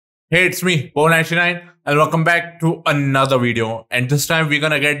Hey, it's me, Power99, and welcome back to another video. And this time we're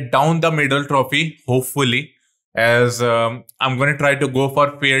gonna get down the middle trophy, hopefully, as I'm gonna try to go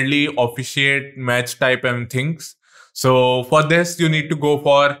for fairly officiate match type and things. So for this, you need to go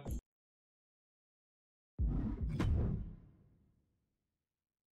for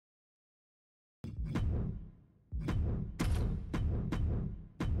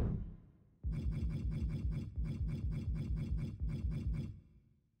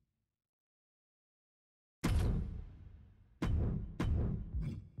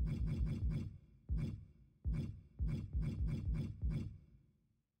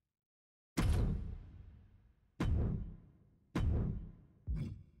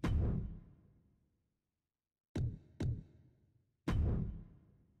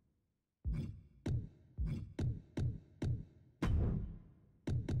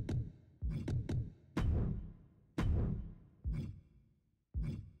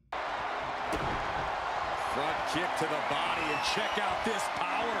front kick to the body, and check out this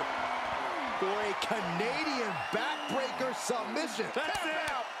power. For a Canadian backbreaker submission. That's it.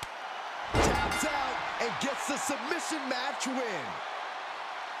 Taps out and gets the submission match win.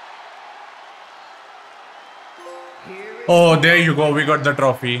 oh, there you go, we got the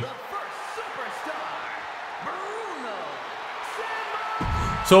trophy.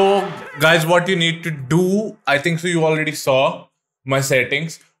 So guys, what you need to do, I think so you already saw my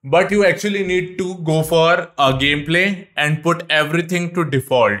settings, but you actually need to go for a gameplay and put everything to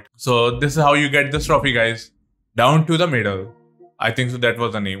default. So this is how you get this trophy, guys. Down to the middle. I think so that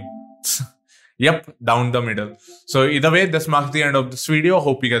was the name. Yep, down the middle. So either way, this marks the end of this video.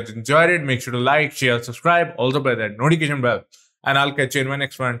 Hope you guys enjoyed it. Make sure to like, share, subscribe. Also press that notification bell. And I'll catch you in my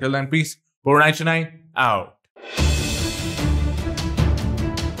next one. Until then, peace. Power99 out.